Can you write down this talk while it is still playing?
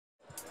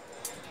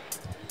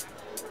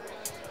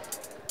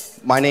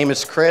My name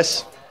is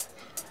Chris.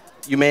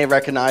 You may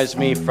recognize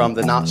me from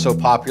the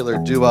not-so-popular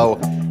duo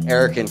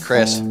Erik and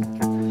Chris,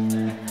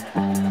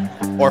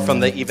 or from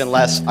the even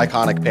less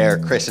iconic pair,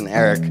 Chris and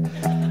Erik.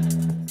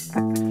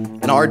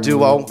 In our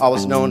duo, I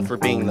was known for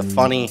being the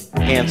funny,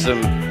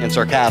 handsome, and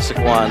sarcastic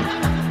one,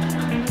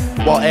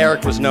 while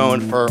Erik was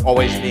known for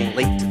always being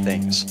late to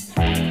things.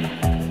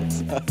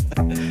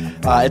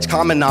 It's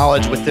common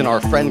knowledge within our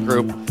friend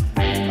group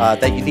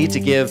that you need to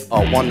give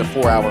a 1 to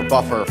 4 hour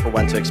buffer for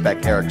when to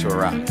expect Erik to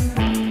arrive.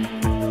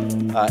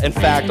 In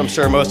fact, I'm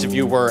sure most of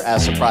you were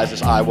as surprised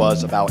as I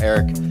was about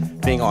Erik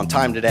being on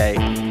time today,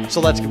 so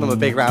let's give him a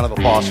big round of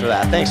applause for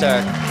that. Thanks,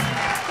 Erik.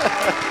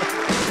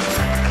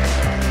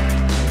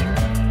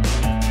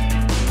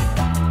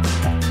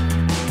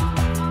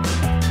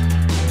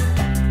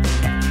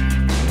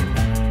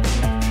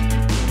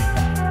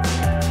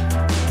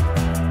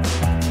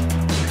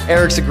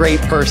 Erik's a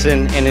great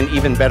person and an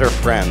even better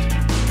friend.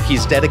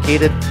 He's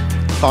dedicated,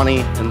 funny,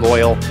 and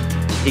loyal.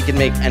 He can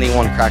make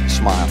anyone crack a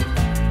smile.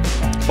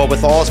 But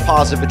with all his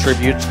positive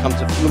attributes comes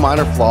a few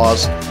minor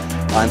flaws,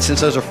 and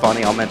since those are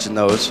funny, I'll mention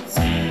those.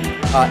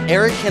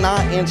 Erik cannot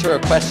answer a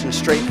question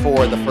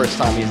straightforward the first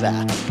time he's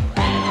asked.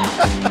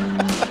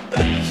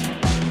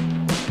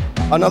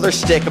 Another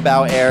stick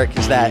about Erik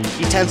is that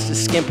he tends to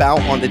skimp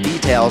out on the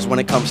details when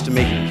it comes to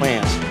making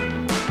plans.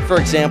 For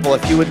example,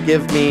 if you would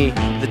give me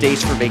the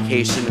dates for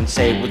vacation and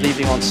say, we're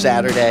leaving on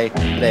Saturday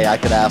today, I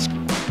could ask,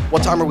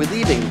 what time are we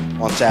leaving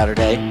on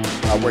Saturday?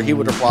 Where he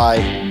would reply,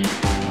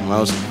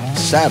 well,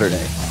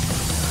 Saturday.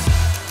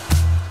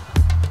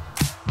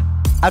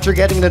 After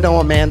getting to know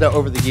Amanda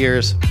over the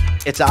years,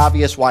 it's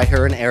obvious why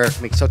her and Erik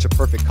make such a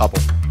perfect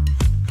couple.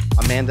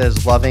 Amanda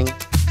is loving,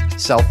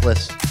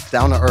 selfless,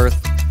 down to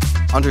earth,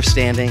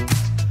 understanding,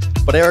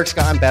 but Erik's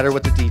gotten better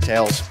with the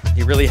details.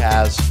 He really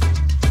has.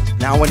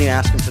 Now when you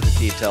ask him for the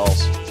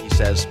details, he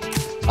says,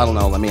 I don't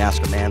know, let me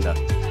ask Amanda.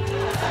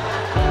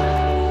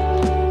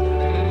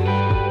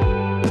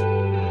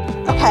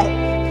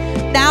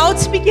 Okay, now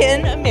to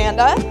begin,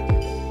 Amanda.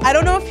 I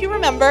don't know if you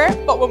remember,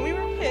 but when we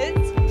were kids,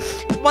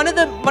 one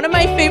of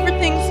my favorite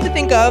things to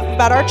think of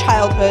about our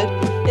childhood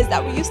is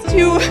that we used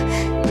to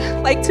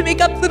like to make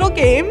up little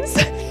games.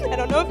 I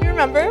don't know if you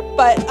remember,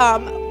 but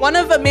one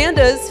of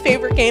Amanda's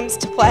favorite games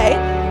to play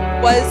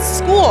was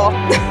school.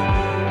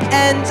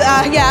 And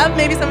yeah,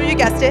 maybe some of you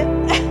guessed it.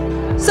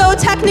 So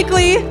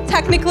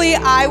technically,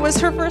 I was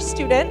her first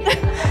student.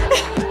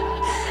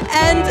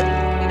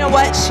 And you know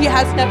what? She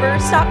has never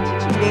stopped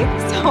teaching me.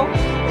 So.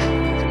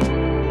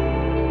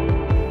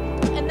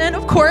 And then,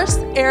 of course,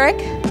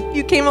 Erik,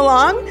 you came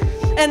along.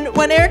 And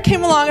when Erik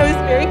came along, I was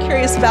very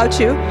curious about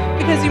you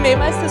because you made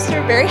my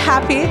sister very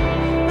happy.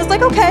 I was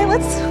like, okay,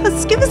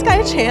 let's give this guy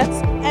a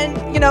chance.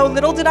 And you know,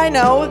 little did I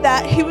know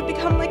that he would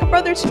become like a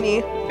brother to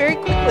me very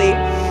quickly.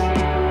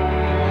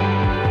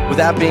 With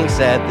that being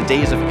said, the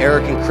days of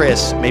Erik and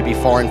Chris may be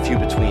far and few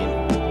between,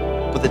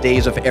 but the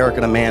days of Erik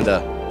and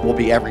Amanda will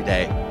be every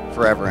day,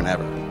 forever and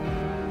ever.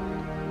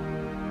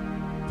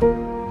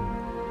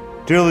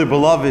 Dearly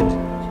beloved,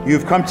 you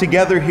have come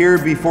together here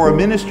before a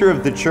minister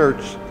of the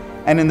church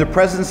and in the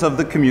presence of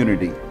the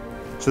community,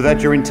 so that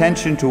your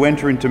intention to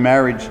enter into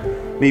marriage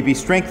may be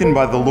strengthened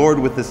by the Lord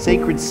with the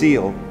sacred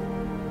seal,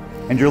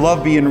 and your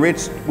love be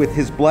enriched with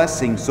his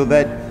blessing, so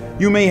that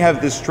you may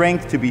have the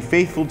strength to be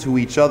faithful to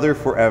each other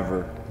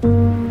forever,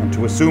 and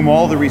to assume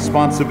all the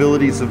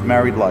responsibilities of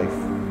married life.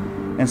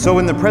 And so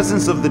in the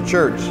presence of the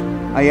church,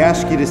 I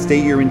ask you to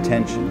state your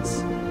intentions.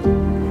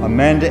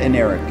 Amanda and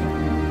Erik,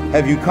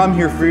 have you come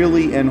here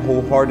freely and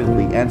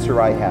wholeheartedly? Answer,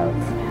 I have.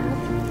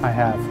 I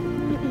have.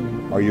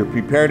 Are you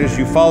prepared as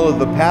you follow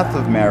the path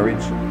of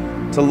marriage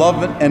to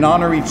love and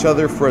honor each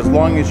other for as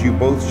long as you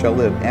both shall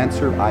live?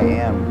 Answer, I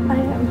am. I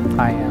am.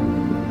 I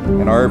am.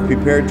 And are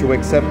prepared to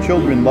accept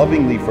children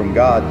lovingly from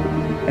God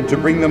and to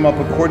bring them up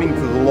according to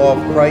the law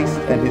of Christ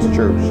and his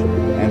church?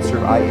 Answer,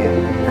 I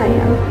am. I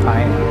am.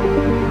 I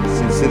am.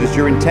 Since it is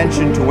your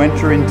intention to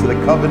enter into the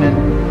covenant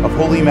of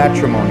holy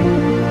matrimony,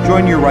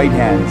 join your right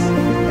hands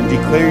and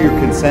declare your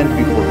consent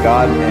before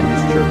God and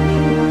his church.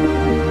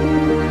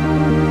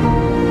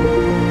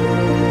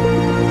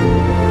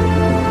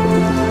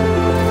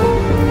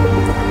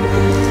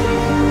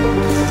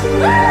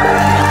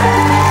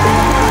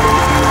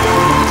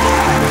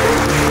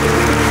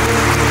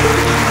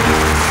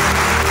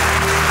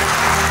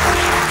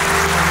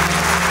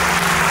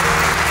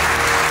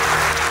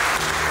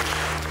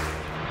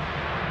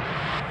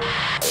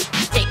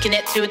 Taking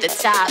it to the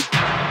top.